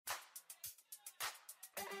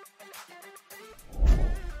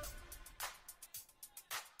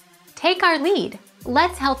Take our lead.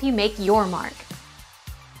 Let's help you make your mark.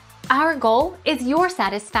 Our goal is your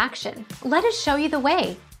satisfaction. Let us show you the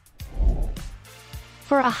way.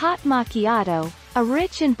 For a hot macchiato, a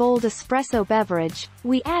rich and bold espresso beverage,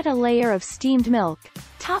 we add a layer of steamed milk,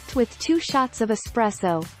 topped with 2 shots of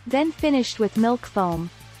espresso, then finished with milk foam.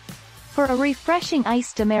 For a refreshing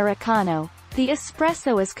iced Americano, the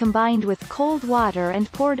espresso is combined with cold water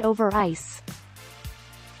and poured over ice.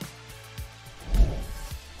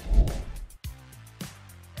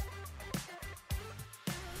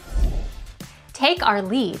 Take our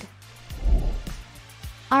lead.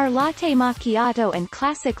 Our latte macchiato and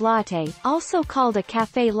classic latte, also called a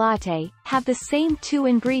café latte, have the same 2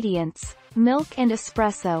 ingredients, milk and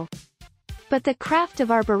espresso. But the craft of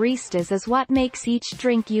our baristas is what makes each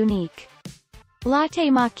drink unique. Latte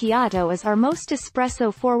macchiato is our most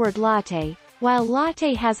espresso-forward latte, while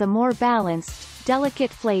latte has a more balanced, delicate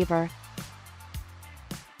flavor.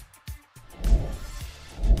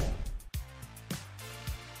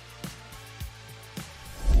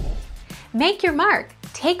 Make your mark.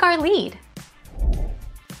 Take our lead.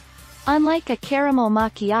 Unlike a caramel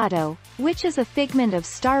macchiato, which is a figment of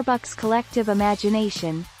Starbucks' collective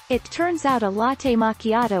imagination, it turns out a latte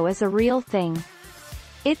macchiato is a real thing.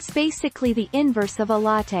 It's basically the inverse of a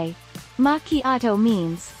latte. Macchiato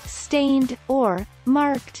means stained, or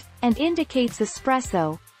marked, and indicates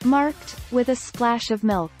espresso, marked, with a splash of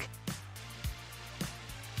milk.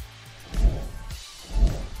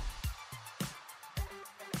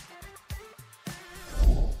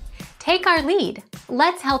 Take our lead.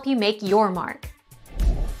 Let's help you make your mark.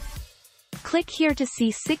 Click here to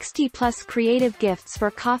see 60+ creative gifts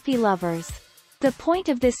for coffee lovers. The point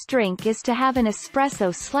of this drink is to have an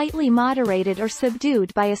espresso slightly moderated or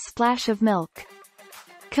subdued by a splash of milk.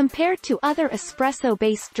 Compared to other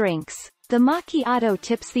espresso-based drinks, the macchiato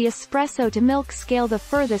tips the espresso to milk scale the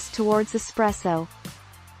furthest towards espresso.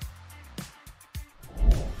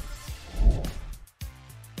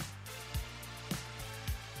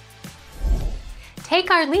 Take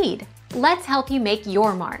our lead. Let's help you make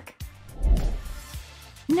your mark.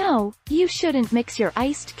 No, you shouldn't mix your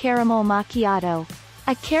iced caramel macchiato.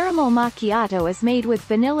 A caramel macchiato is made with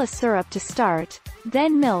vanilla syrup to start,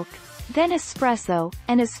 then milk, then espresso,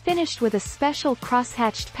 and is finished with a special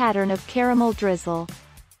cross-hatched pattern of caramel drizzle.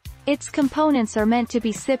 Its components are meant to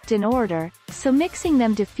be sipped in order, so mixing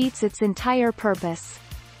them defeats its entire purpose.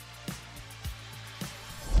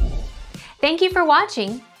 Thank you for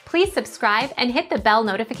watching. Please subscribe and hit the bell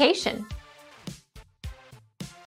notification.